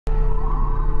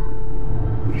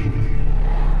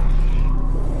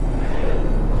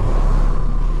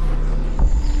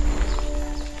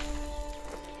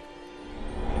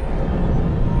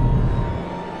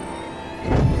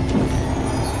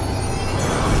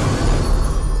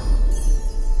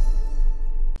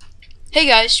Hey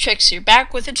guys, Trex here,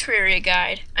 back with a Terraria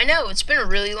guide. I know, it's been a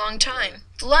really long time.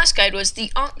 The last guide was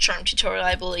the Ankh Charm tutorial,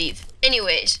 I believe.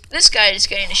 Anyways, this guide is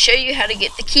going to show you how to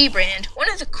get the Keybrand, one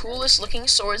of the coolest looking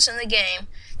swords in the game.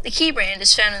 The Keybrand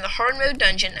is found in the hard mode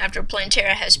dungeon after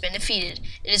Plantera has been defeated.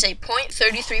 It is a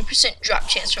 0.33% drop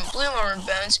chance from blue armored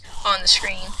bones on the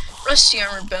screen, rusty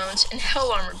armored bones, and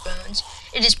hell armored bones.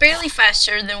 It is barely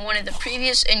faster than one of the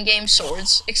previous in-game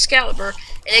swords, Excalibur,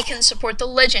 and it can support the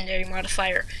legendary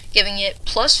modifier, giving it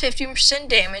plus 15%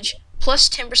 damage, plus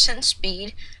 10%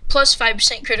 speed, plus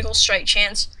 5% critical strike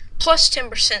chance, plus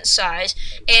 10% size,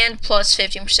 and plus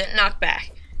 15%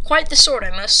 knockback. Quite the sword,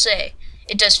 I must say.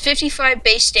 It does 55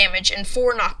 base damage and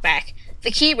 4 knockback.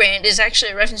 The Keybrand is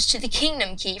actually a reference to the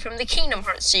Kingdom Key from the Kingdom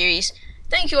Hearts series.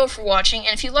 Thank you all for watching,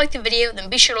 and if you liked the video, then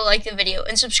be sure to like the video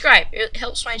and subscribe. It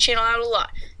helps my channel out a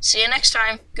lot. See you next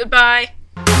time. Goodbye.